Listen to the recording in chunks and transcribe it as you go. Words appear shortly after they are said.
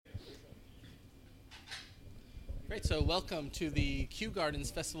Great, so welcome to the Kew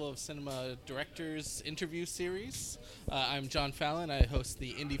Gardens Festival of Cinema Directors interview series. I'm John Fallon. I host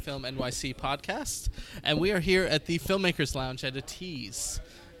the Indie Film NYC podcast, and we are here at the Filmmakers Lounge at Ateaz.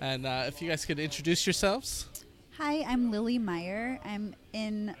 And if you guys could introduce yourselves. Hi, I'm Lily Meyer. I'm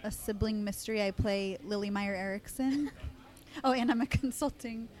in a Sibling Mystery. I play Lily Meyer Erickson. Oh, and I'm a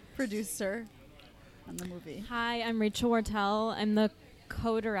consulting producer on the movie. Hi, I'm Rachel Wortell. I'm the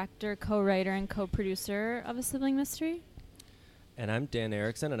co-director, co-writer, and co-producer of A Sibling Mystery. And I'm Dan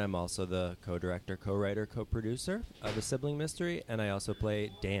Erickson, and I'm also the co-director, co-writer, co-producer of A Sibling Mystery, and I also play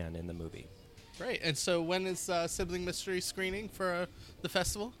Dan in the movie. Great, and so when is Sibling Mystery screening for the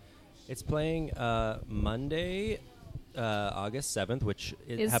festival? It's playing Monday, August 7th, which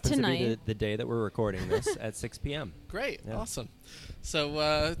Is happens tonight. to be the day that we're recording this at 6 p.m. Great, Yeah. awesome.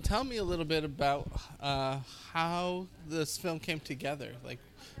 So tell me a little bit about how this film came together. Like,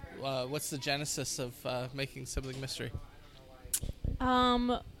 what's the genesis of making Sibling Mystery?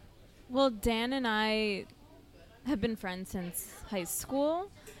 Well, Dan and I have been friends since high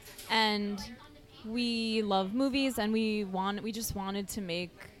school, and we love movies, and we just wanted to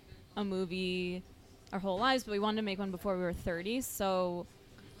make a movie our whole lives, but we wanted to make one before we were 30. So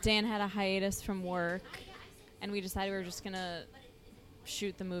Dan had a hiatus from work, and we decided we were just gonna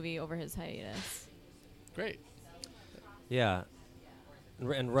shoot the movie over his hiatus. Great. Yeah.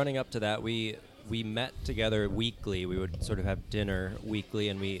 And running up to that, we met together weekly. We would sort of have dinner weekly,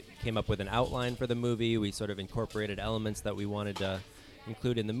 and we came up with an outline for the movie. We sort of incorporated elements that we wanted to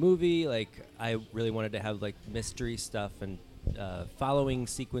include in the movie. Like, I really wanted to have, like, mystery stuff and following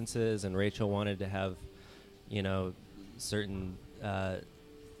sequences, and Rachel wanted to have, certain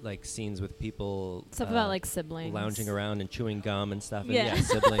like scenes with people Stuff about like siblings lounging around and chewing gum and stuff. Yeah. And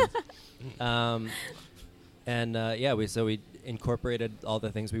siblings. We incorporated all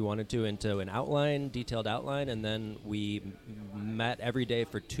the things we wanted to into an outline, detailed outline, and then we met every day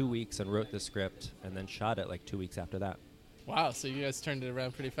for 2 weeks and wrote the script, and then shot it like 2 weeks after that. Wow, so you guys turned it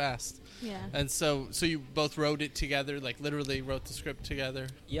around pretty fast. Yeah. And so you both wrote it together, like literally wrote the script together?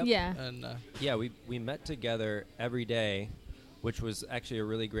 Yep. Yeah. And we met together every day, which was actually a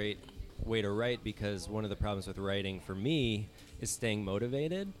really great way to write, because one of the problems with writing for me is staying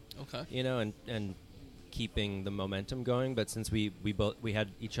motivated. Okay. And keeping the momentum going. But since we had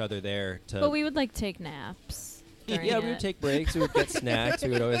each other there to. But we would like take naps. during Yeah, it. we would take breaks. We would get snacks. We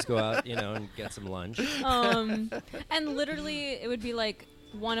would always go out, and get some lunch. And literally, it would be like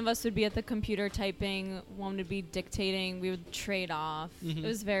one of us would be at the computer typing, one would be dictating. We would trade off. Mhm. It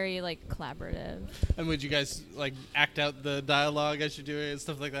was very like collaborative. And would you guys like act out the dialogue as you're doing it and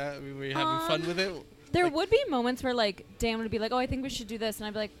stuff like that? I mean, were you having fun with it? There Like- would be moments where like Dan would be like, "Oh, I think we should do this," and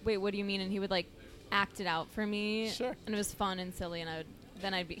I'd be like, "Wait, what do you mean?" And he would like act it out for me. Sure. And it was fun and silly, and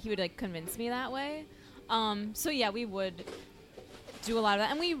he would like convince me that way. So yeah, we would do a lot of that,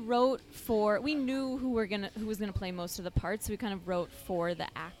 and we knew who was gonna play most of the parts, so we kind of wrote for the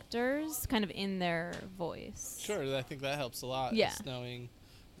actors, kind of in their voice. Sure, I think that helps a lot. Yeah. Just knowing,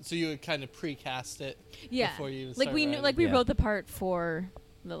 so you would kind of precast it. Yeah. Before you Like start we knew, writing. like we Yeah. wrote the part for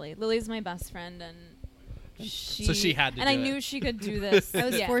Lily. Lily's my best friend, and So she had to and do I it. knew she could do this. I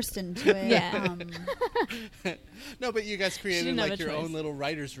was Yeah. forced into it. Yeah. No, but you guys created didn't have like a your choice. own little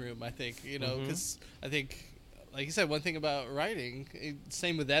writer's room, I think, Mhm. because I think, like you said, one thing about writing,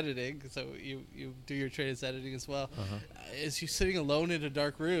 same with editing, so you do your trade as editing as well, is you sitting alone in a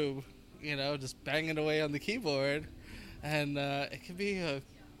dark room, just banging away on the keyboard, and it can be a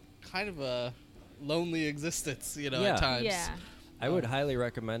kind of a lonely existence, Yeah. at times. Yeah. I would highly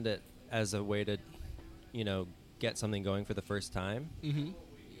recommend it as a way to, get something going for the first time. Mm-hmm.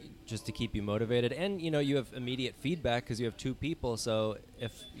 Just to keep you motivated, and you have immediate feedback because you have two people. So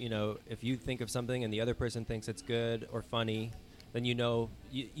if you think of something and the other person thinks it's good or funny, then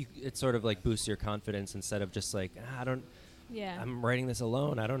it sort of like boosts your confidence instead of just like Yeah. I'm writing this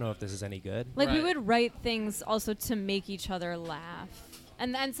alone. I don't know if this is any good. Like we Right. would write things also to make each other laugh,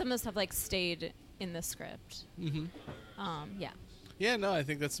 and then some of the stuff like stayed in the script. Mm-hmm. Yeah. Yeah, no, I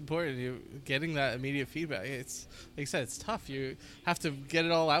think that's important. You getting that immediate feedback. It's like I said, it's tough. You have to get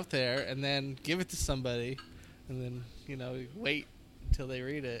it all out there and then give it to somebody, and then wait until they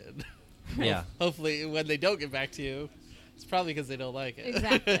read it. Yeah. Hopefully, when they don't get back to you, it's probably because they don't like it.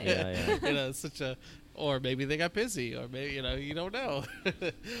 Exactly. Yeah. It's such a, or maybe they got busy, or maybe you don't know.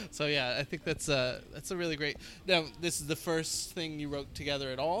 So yeah, I think that's a really great. Now, this is the first thing you wrote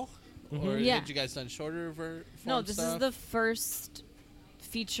together at all, or Yeah. had you guys done shorter form No, this stuff? is the first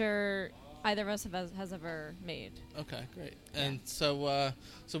feature either of us has ever made. Okay, great. And so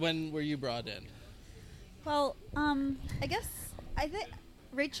when were you brought in? Well, I guess I think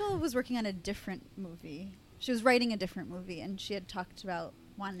Rachel was working on a different movie she was writing a different movie, and she had talked about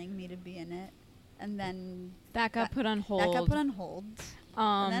wanting me to be in it, and then That got put on hold. That got put on hold,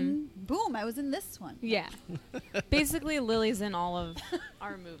 and then boom, I was in this one. Yeah. Basically, Lily's in all of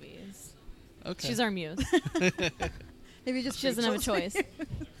our movies. Okay. She's our muse. Maybe just She doesn't have a Rachel's. choice.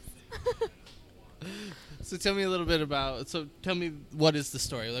 So tell me a little bit about. So tell me, what is the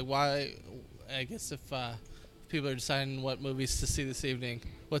story? Like, why? I guess if people are deciding what movies to see this evening,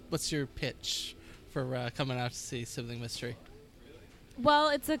 what's your pitch for coming out to see Sibling Mystery? Well,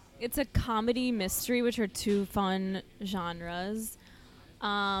 it's a comedy mystery, which are two fun genres.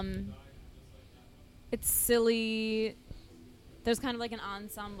 It's silly. There's kind of like an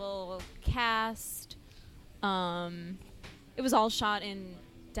ensemble cast. It was all shot in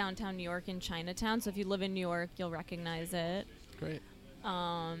downtown New York in Chinatown, so if you live in New York, you'll recognize it. Great.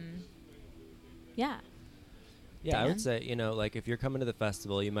 Yeah. Yeah, I Dan? would say, like if you're coming to the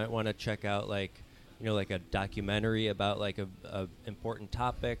festival, you might want to check out like a documentary about like a important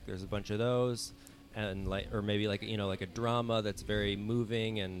topic. There's a bunch of those, and or maybe like a drama that's very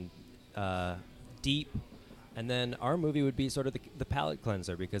moving and deep. And then our movie would be sort of the palate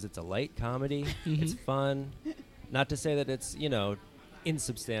cleanser because it's a light comedy. It's fun. Not to say that it's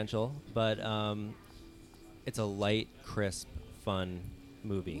insubstantial, but it's a light, crisp, fun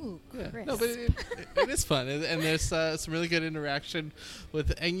movie. Ooh, Yeah. Chris. No, but it is fun, and there's some really good interaction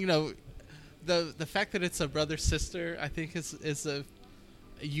with, and the fact that it's a brother sister, I think is a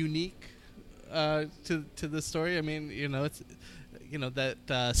unique to the story. I mean, it's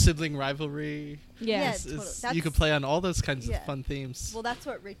that sibling rivalry. Yeah. is- totally. is- That's- you could play on all those kinds Yeah. of fun themes. Well, that's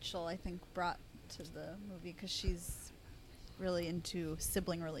what Rachel, I think, brought to the movie because she's really into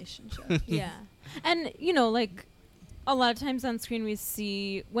sibling relationships. Yeah. And, like, a lot of times on screen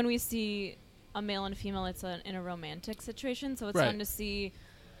when we see a male and a female, it's in a romantic situation, so it's Right. fun to see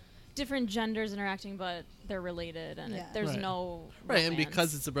different genders interacting, but they're related, and Yeah. there's Right. no Right, and romance.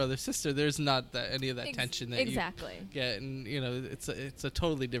 because it's a brother sister, there's not any of that tension that exactly. you get, and it's a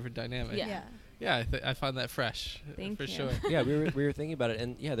totally different dynamic. Yeah. Yeah, I find that fresh. Thank for you. sure. Yeah, we were thinking about it,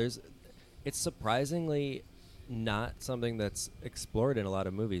 and yeah, it's surprisingly not something that's explored in a lot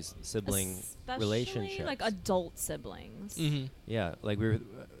of movies. Sibling Especially, relationships, like adult siblings. Mm-hmm. yeah, like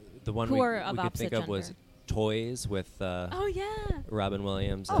the one Who we are of could think opposite of was gender. Toys with Oh yeah. Robin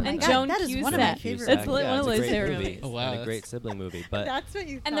Williams Oh and, my And God, Joan that is one of my Cusack. favorite That's movies. one of it's a Lily's great favorite movie. movies. Oh, wow, And a that's- great sibling movie, but That's what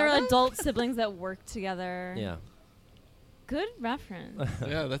you And they're thought of? adult siblings that work together. yeah. Good reference.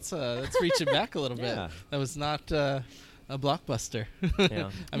 Yeah, that's reaching back a little bit. Yeah. That was not a blockbuster.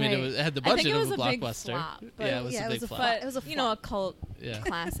 Yeah. I mean, Right. it had the I think budget it was of a a big blockbuster. flop, but- Yeah, it was Yeah, a it big was a flop. flop. But It was a a flop. cult Yeah.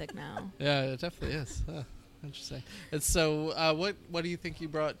 classic now. Yeah, it definitely is. Interesting. And so, what do you think you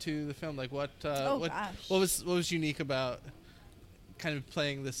brought to the film? Like, what Gosh. what was unique about kind of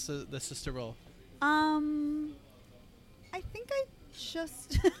playing this the sister role? I think I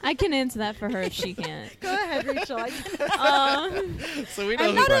just I can answer that for her if she can't. go ahead, Rachel. I can So we know I'm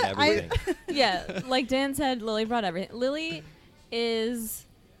who not brought a- everything. Yeah, like Dan said, Lily brought everything. Lily is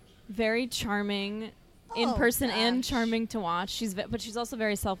very charming in Oh, person and gosh. charming to watch. But she's also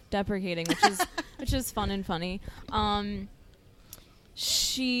very self-deprecating, which is fun and funny.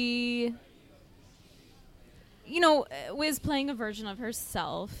 She, was playing a version of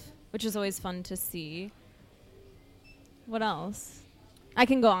herself, which is always fun to see. What else? I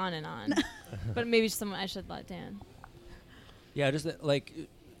can go on and on, but maybe I should let Dan. Yeah, just like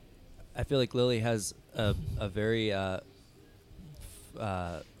I feel like Lily has a very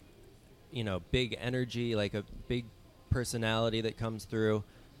big energy, like a big personality that comes through,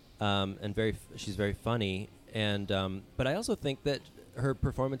 and she's very funny. And but I also think that her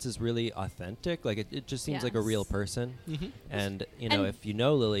performance is really authentic. Like it just seems like a real Yes. it. person. Mm-hmm. And And- if you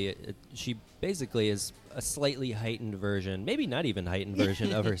know Lily, she basically is a slightly heightened version, maybe not even heightened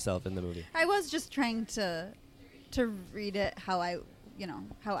version of herself in the movie. I was just trying to read it how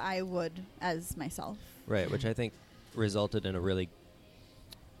I would as myself. Right, which I think resulted in a really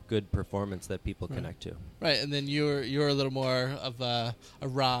good performance that people Right. connect to. Right, and then you're a little more of a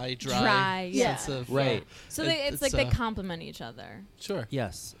dry Yeah. sense of Right. So it's it's like they complement each other. Sure.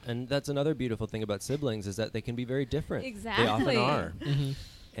 Yes, and that's another beautiful thing about siblings is that they can be very different. Exactly. They often are. Mm-hmm.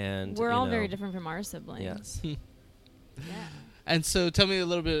 And We're you all know, very different from our siblings. Yes. Yeah. And so, tell me a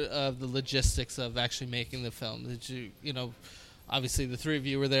little bit of the logistics of actually making the film. Did you, obviously the three of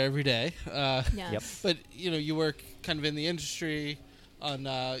you were there every day, Yes. Yep. but you work kind of in the industry on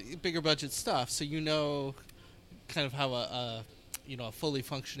bigger budget stuff, so kind of how a fully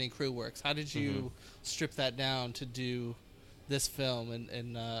functioning crew works. How did you strip that down to do this film?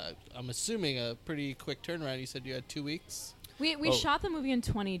 And I'm assuming a pretty quick turnaround. You said you had 2 weeks. We shot the movie in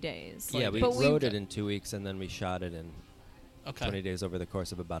 20 days. Yeah, we but wrote it in 2 weeks, and then we shot it in Okay. 20 days over the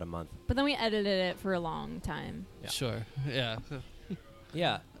course of about a month. But then we edited it for a long time. Yeah. Sure. Yeah.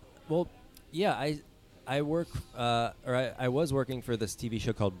 Yeah. Well, yeah, I work, I was working for this TV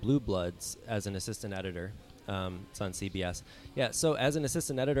show called Blue Bloods as an assistant editor. It's on CBS. Yeah, so as an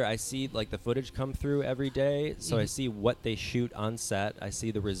assistant editor, I see like the footage come through every day. So I see what they shoot on set. I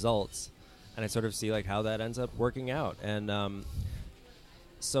see the results, and I sort of see like how that ends up working out. And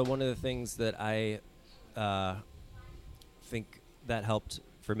so one of the things that I think that helped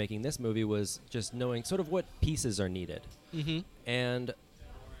for making this movie was just knowing sort of what pieces are needed. Mm-hmm. And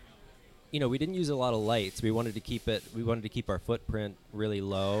you know, we didn't use a lot of lights. We wanted to keep our footprint really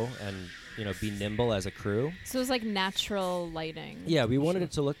low and, you know, be nimble as a crew. So it was like natural lighting. Yeah, we wanted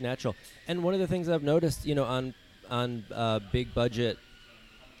it to look natural. And one of the things I've noticed, you know, on big budget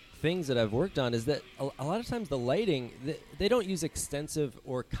things that I've worked on is that a lot of times the lighting, they don't use extensive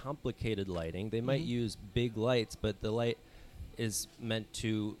or complicated lighting. They might use big lights, but the light is meant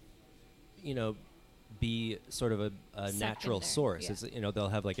to, you know, be sort of a natural source. Yeah. It's, you know, they'll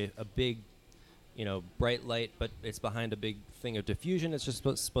have like a big, you know, bright light, but it's behind a big thing of diffusion. It's just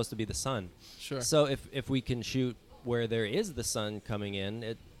supposed to be the sun. Sure. So if we can shoot where there is the sun coming in,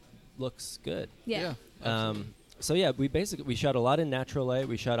 it looks good. Yeah. So yeah, we shot a lot in natural light.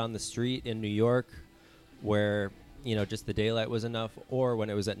 We shot on the street in New York, where, you know, just the daylight was enough. Or when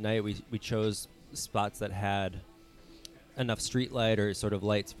it was at night, we chose spots that had enough street light or sort of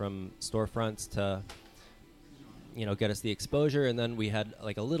lights from storefronts to, you know, get us the exposure. And then we had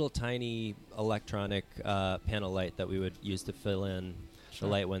like a little tiny electronic panel light that we would use to fill in the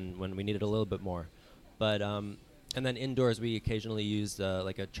light when we needed a little bit more. But and then indoors we occasionally used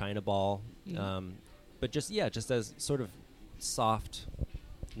like a China ball, but just as sort of soft,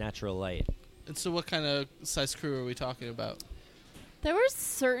 natural light. And so what kind of size crew are we talking about? There were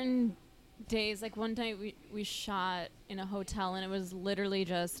certain days, like one night we shot in a hotel, and it was literally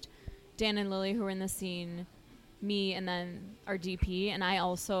just Dan and Lily who were in the scene, me, and then our DP, and I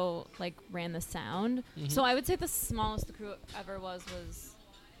also like ran the sound. So I would say the smallest the crew ever was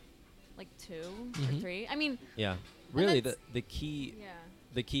like 2 or 3. I mean, yeah, really the key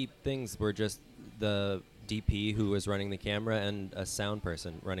things were just the DP who was running the camera and a sound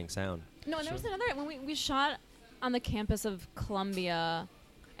person running sound. No, and there was another when we shot on the campus of Columbia,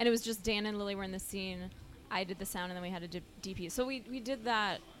 and it was just Dan and Lily were in the scene. I did the sound, and then we had a DP. So we did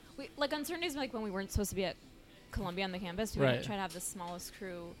that. We like on certain days, like when we weren't supposed to be at Columbia on the campus, we would try to have the smallest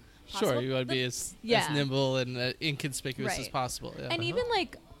crew possible. Sure, you want to be as nimble and inconspicuous as possible. Yeah. And even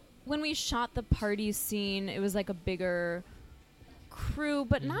like when we shot the party scene, it was like a bigger crew,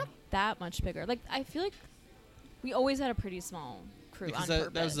 but not that much bigger. Like I feel like we always had a pretty small crew because on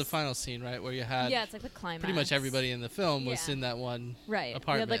purpose. That was the final scene, right, where you had it's like the climax. Pretty much everybody in the film was in that one apartment.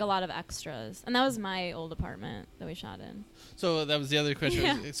 We had like a lot of extras, and that was my old apartment that we shot in. So that was the other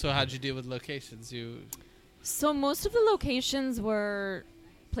question. So how'd you deal with locations? So most of the locations were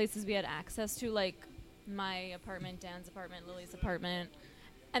places we had access to, like my apartment, Dan's apartment, Lily's apartment,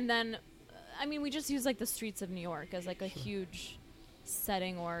 and then I mean we just used like the streets of New York as like a huge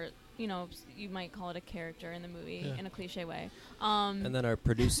setting, or you know, you might call it a character in the movie in a cliche way. And then our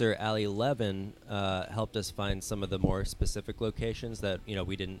producer, Allie Levin, helped us find some of the more specific locations that, you know,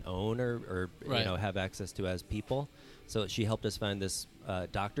 we didn't own or you know, have access to as people. So she helped us find this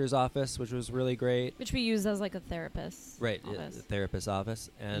doctor's office, which was really great. Which we used as like a therapist office. The therapist's office.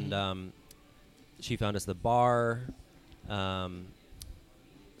 And she found us the bar. So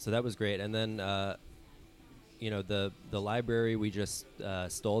that was great. And then you know, the library, we just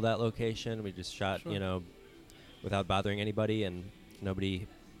stole that location. We just shot, you know, without bothering anybody, and nobody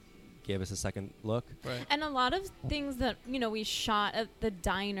gave us a second look. Right. And a lot of things that, you know, we shot at the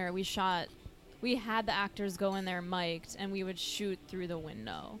diner, we had the actors go in there mic'd, and we would shoot through the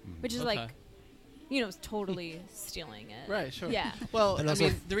window, which is like, you know, totally stealing it. Right, sure. Yeah. Well, I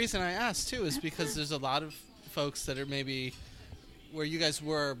mean, the reason I asked, too, is because there's a lot of folks that are maybe where you guys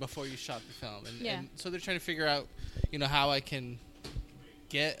were before you shot the film. And so they're trying to figure out, you know, how I can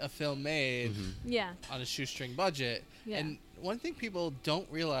get a film made on a shoestring budget. Yeah. And one thing people don't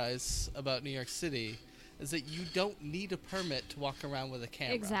realize about New York City is that you don't need a permit to walk around with a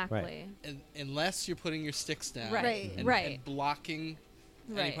camera. Exactly. And unless you're putting your sticks down and blocking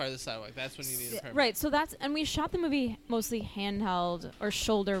any part of the sidewalk. That's when you need a permit. Right. So and we shot the movie mostly handheld or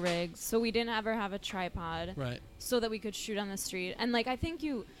shoulder rigs, so we didn't ever have a tripod. Right. So that we could shoot on the street. And like I think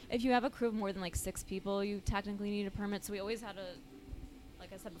if you have a crew of more than like 6 people, you technically need a permit. So we always had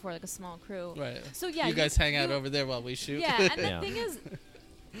like I said before, like a small crew. Right. So yeah, you guys hang out over there while we shoot. Yeah. And the thing is,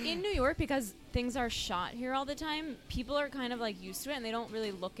 in New York, because things are shot here all the time, people are kind of like used to it, and they don't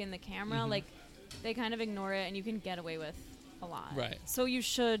really look in the camera. Like, they kind of ignore it, and you can get away with a lot. Right. So you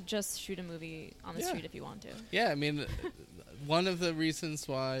should just shoot a movie on the street if you want to. Yeah, I mean, one of the reasons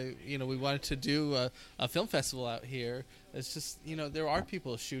why, we wanted to do a film festival out here is just, there are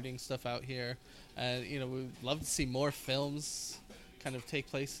people shooting stuff out here. And, we'd love to see more films kind of take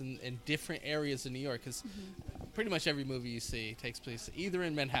place in different areas of New York, because pretty much every movie you see takes place either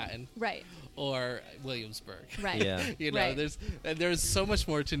in Manhattan or Williamsburg. Right. Yeah. There's so much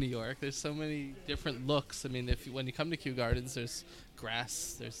more to New York. There's so many different looks. I mean, when you come to Kew Gardens, there's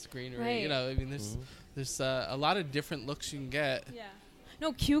grass, there's greenery. Right. There's a lot of different looks you can get. Yeah.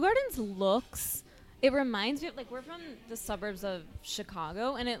 No, Kew Gardens looks. It reminds me of, like, we're from the suburbs of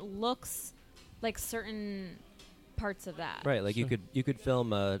Chicago, and it looks like certain parts of that. Right, like you could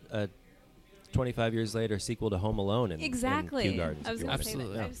film a 25 years later sequel to Home Alone in Kew Gardens. I was going to say that.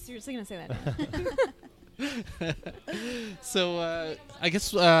 Absolutely. I was seriously going to say that. So I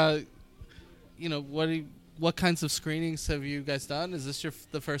guess what kinds of screenings have you guys done? Is this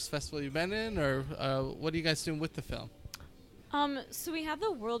the first festival you've been in, or what are you guys doing with the film? So we had the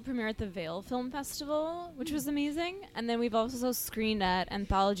world premiere at the Vale Film Festival, which was amazing. And then we've also screened at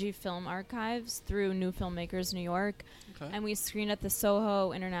Anthology Film Archives through New Filmmakers New York. Okay. And we screened at the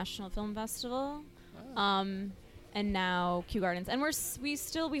Soho International Film Festival. And now Kew Gardens. And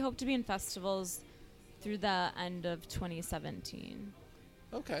we hope to be in festivals through the end of 2017.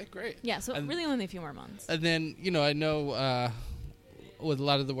 Okay, great. Yeah, so really only a few more months. And then, I know with a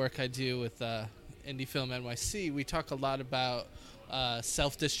lot of the work I do with Indie Film NYC, we talk a lot about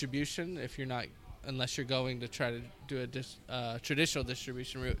self-distribution unless you're going to try to do a traditional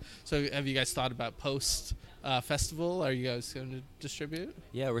distribution route. So have you guys thought about post-festival? Are you guys going to distribute?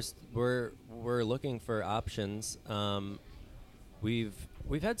 Yeah, we're looking for options. We've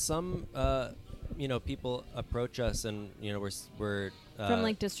had some people approach us, and we're from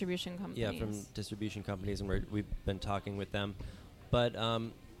like distribution companies. Yeah, from distribution companies, and we've been talking with them, but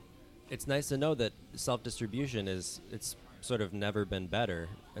it's nice to know that self-distribution it's sort of never been better,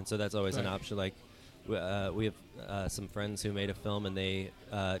 and so that's always an option. Like we have some friends who made a film, and they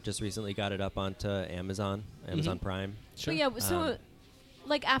just recently got it up onto Amazon Prime. Sure. Yeah, so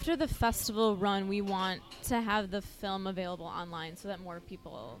like after the festival run, we want to have the film available online so that more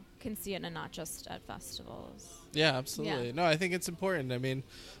people can see it and not just at festivals. Yeah, absolutely. Yeah. No, I think it's important. I mean,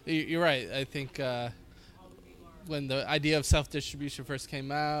 you're right. I think when the idea of self-distribution first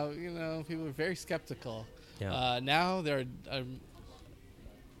came out, people were very skeptical. Yeah. Now there are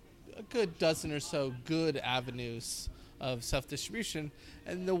a good dozen or so good avenues of self-distribution,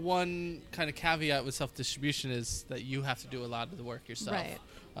 and the one kind of caveat with self-distribution is that you have to do a lot of the work yourself. Right.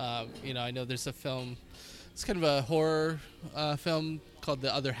 I know there's a film, it's kind of a horror film called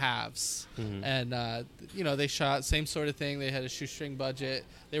The Other Halves, and they shot same sort of thing. They had a shoestring budget.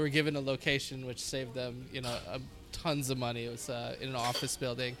 They were given a location which saved them tons of money. It was in an office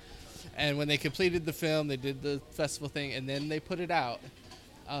building, and when they completed the film, they did the festival thing, and then they put it out.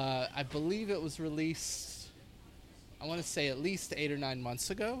 I believe it was released, I want to say at least 8 or 9 months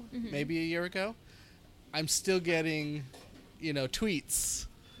ago, maybe a year ago. I'm still getting, tweets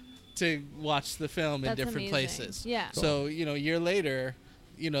to watch the film in different places. Yeah. Cool. So, a year later,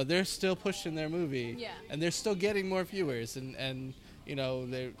 they're still pushing their movie. Yeah. And they're still getting more viewers, and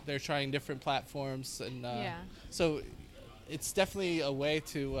they're trying different platforms, and so it's definitely a way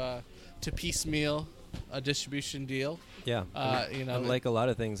to piecemeal a distribution deal. Yeah. Like a lot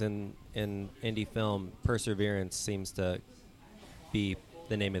of things in indie film, perseverance seems to be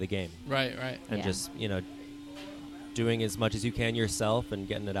the name of the game. Right. And just, doing as much as you can yourself and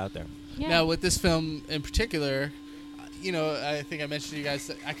getting it out there. Yeah. Now, with this film in particular, I think I mentioned to you guys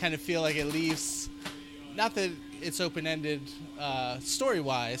that I kind of feel like it leaves, not that it's open-ended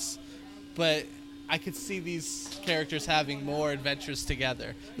story-wise, but I could see these characters having more adventures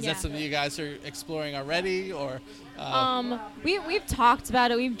together. Is that something you guys are exploring already, or? We've talked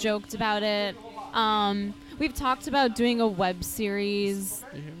about it. We've joked about it. We've talked about doing a web series.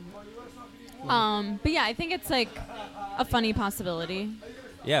 But yeah, I think it's like a funny possibility.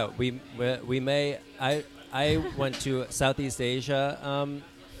 Yeah, we may. I went to Southeast Asia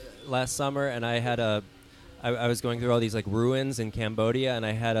last summer, and I was going through all these like ruins in Cambodia, and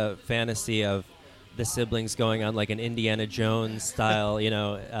I had a fantasy of the siblings going on like an Indiana Jones style,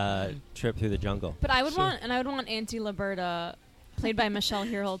 trip through the jungle. But I would want Auntie Liberta, played by Michelle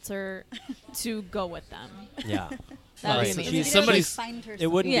Herholzer, to go with them. Yeah. That would be amazing. It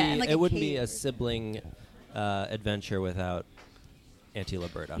wouldn't be a sibling adventure without Auntie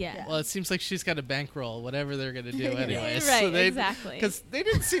Liberta. Yeah. Well, it seems like she's got a bankroll, whatever they're going to do anyway. Right, exactly. Because they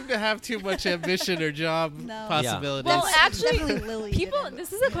didn't seem to have too much ambition or job No. possibilities. Well, actually, Definitely Lily people, didn't.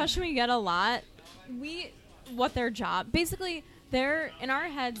 this is a question we get a lot. What their job, basically, they're, in our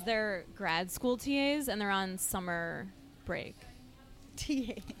heads, they're grad school TAs and they're on summer break.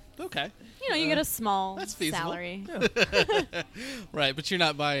 TA. Okay. You know, you get a small That's feasible. salary. Right, but you're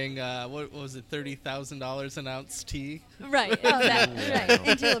not buying, what was it, $30,000 an ounce tea? Right, exactly. Right.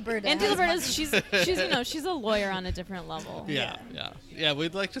 Auntie Liberta. Auntie has Liberta's, money. she's a lawyer on a different level. Yeah,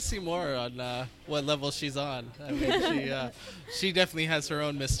 we'd like to see more on what level she's on. I mean, she definitely has her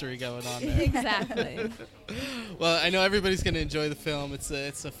own mystery going on there. Exactly. Well, I know everybody's going to enjoy the film. It's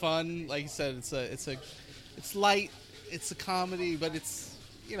a fun, like you said, it's light, it's a comedy, but it's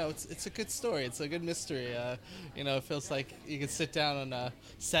a good story. It's a good mystery. It feels like you could sit down on a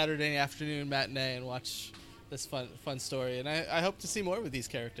Saturday afternoon matinee and watch this fun story. And I hope to see more with these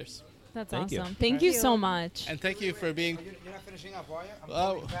characters. That's Thank you. awesome. Thank you so much. And thank you for being. You're not finishing up, are you? I'm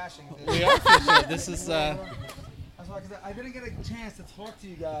Oh, totally crashing. we are finishing. This is. That's why, 'cause I didn't get a chance to talk to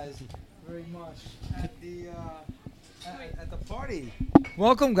you guys very much at the party.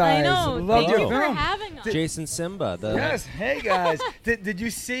 Welcome, guys. I know. Love Thank your you for film. having us. Jason Simba. Yes. Hey, guys. Did you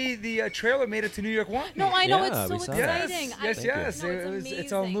see the trailer made it to New York One? No, I know, Yeah, it's we so saw Yes. exciting. Yes. Thank you. Yes. No,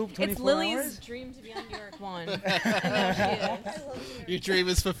 It's on amazing. loop 24 It's Lily's hours. dream to be on New York One. And now she is. your dream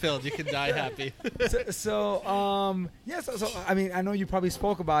is fulfilled. You can die happy. So, I mean, I know you probably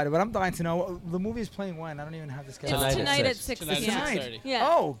spoke about it, but I'm dying to know the movie is playing when. I don't even have the schedule. Tonight at Tonight at 6. 6 Tonight at p.m. 6:30. Yeah.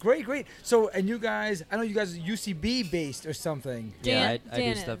 Oh, great. So, and you guys, I know you guys are UCB based or something. Yeah, I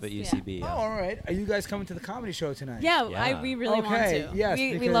Dan do stuff at is, UCB. Oh, all right. Are you guys coming to the comedy show tonight? Yeah, Yeah. we really want Okay, to. yes,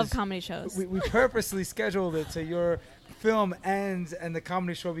 we love because comedy shows. We purposely scheduled it so your film ends and the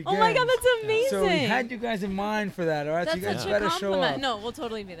comedy show begins. Oh my god, that's amazing! So we had you guys in mind for that, all right? That's so you guys such a better show compliment. up. No, we'll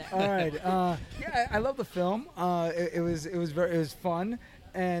totally be there. All right. Yeah, I love the film. It was fun,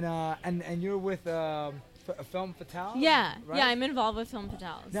 and you're with Film Fatale. Yeah, right? yeah, I'm involved with Film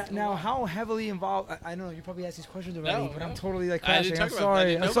Fatales. Now, how heavily involved? I know you probably asked these questions already, No, but no. I'm totally like I didn't crashing. I'm talk about that. I sorry.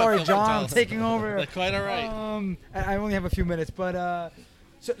 didn't know I'm about sorry, Film John, Fatales. taking over. That's quite all right. I only have a few minutes, but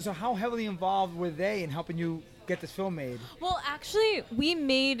so how heavily involved were they in helping you get this film made? Well, actually,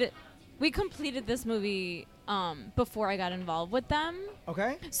 we completed this movie before I got involved with them.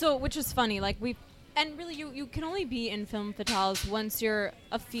 Okay. So, which is funny, and really, you can only be in Film Fatales once you're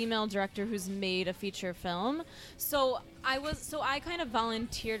a female director who's made a feature film. So I kind of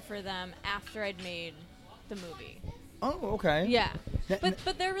volunteered for them after I'd made the movie. Oh, okay. Yeah, N-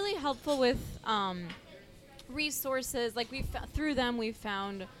 but they're really helpful with resources. Like through them, we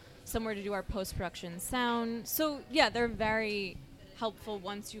found somewhere to do our post-production sound. So yeah, they're very helpful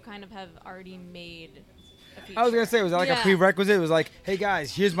once you kind of have already made a feature. I was gonna say, was that like a Yeah. prerequisite? It was like, hey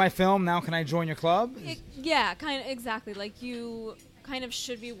guys, here's my film. Now can I join your club? Yeah, kind of exactly. Like you kind of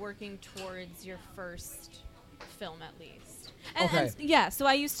should be working towards your first film at least. And yeah, so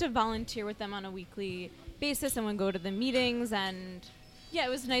I used to volunteer with them on a weekly basis and would go to the meetings, and yeah, it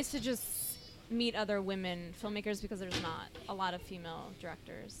was nice to just meet other women filmmakers because there's not a lot of female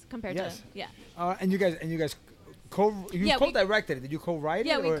directors compared Yes. to yeah. And you guys Yeah, we- co-directed it. Did you co-write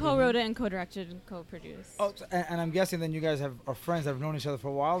Yeah, it? we or- co-wrote it and co-directed and co-produced. Oh, and I'm guessing then you guys are friends that have known each other for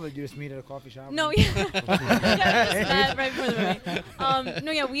a while. That you just meet at a coffee shop. No, yeah. Yeah, we just met right before the movie.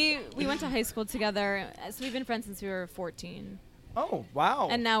 No, yeah, we went to high school together. So we've been friends since we were 14. Oh wow.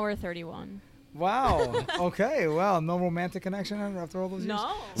 And now we're 31. Wow. Okay. Well, no romantic connection after all those years.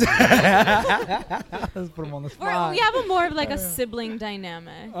 No. Let's put them on the spot. We have a more of like a sibling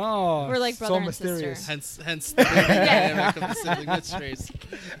dynamic. Oh, We're like brother so and mysterious. sister. Hence the dynamic of the Sibling Mysteries.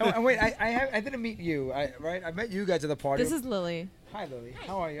 And wait, I didn't meet you, right? I met you guys at the party. This is Lily. Hi, Lily.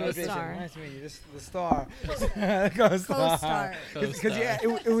 How are you? The I'm Jason. star. Nice to meet you. This is the star. Co-star. Co-star. Because yeah,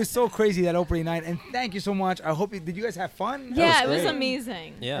 it was so crazy that opening night. And thank you so much. I hope did you guys have fun? Yeah, it was great.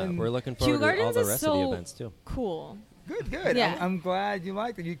 amazing. Yeah, And we're looking Kew forward to all Gardens the is rest of the so events too. cool. Good. Yeah. I'm glad you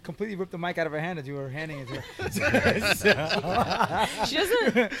liked it. You completely ripped the mic out of her hand as you were handing it to her. She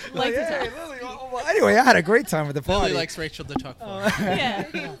doesn't like to Hey, talk. Lily, well, anyway, I had a great time with the party. Lily likes Rachel to talk for.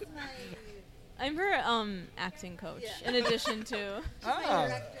 Yeah. I'm her acting coach in addition to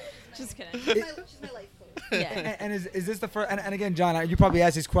just kidding. She's my life coach. Yeah. And is this the first? And again, John, you probably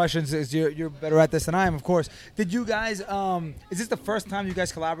asked these questions. As you're better at this than I am, of course. Did you guys? Is this the first time you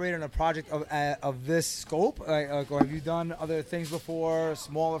guys collaborated on a project of this scope? Or have you done other things before,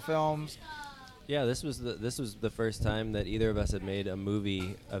 smaller films? Yeah, this was the first time that either of us had made a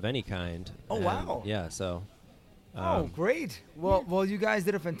movie of any kind. Oh, And wow. Yeah, so Great. Well, you guys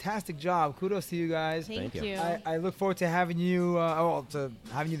did a fantastic job. Kudos to you guys. Thank you. I look forward to having you. To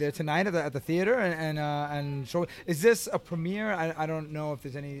having you there tonight at the theater and show. Is this a premiere? I don't know if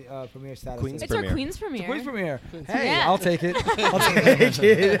there's any premiere status. Queen's It's premiere. our Queen's premiere. It's a Queen's premiere. Queen's Hey, Yeah. I'll take it. I'll take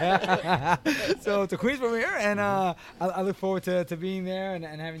it. So it's a Queen's premiere, and I look forward to being there and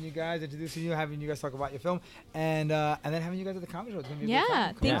having you guys, introducing you, having you guys talk about your film, and then having you guys at the comedy show. It's gonna be a great Yeah.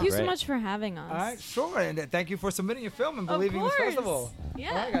 time. Thank Yeah, you so great. much for having us. All right, sure, and thank you for submitting your film and Of believing in this course. festival. Yeah.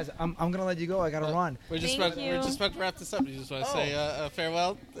 All right, guys, I'm gonna let you go. I gotta run. We're just Thank about you. we're just about to wrap this up. You just want to say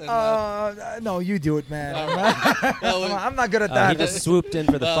farewell? And, No, you do it, man. Well, we- I'm not good at He that. just swooped in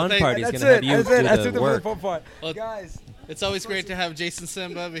for the Well, fun thank- part. He's That's going to have it. you That's it. That's do it. the work. Fun part. Well, Guys. It's always great to have Jason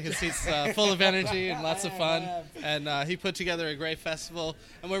Simba because he's full of energy and lots of fun. And he put together a great festival.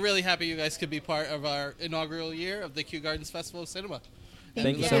 And we're really happy you guys could be part of our inaugural year of the Kew Gardens Festival of Cinema.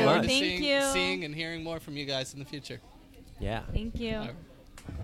 Thank you Look so forward much. to Thank you. seeing and hearing more from you guys in the future. Yeah. Thank you. All right.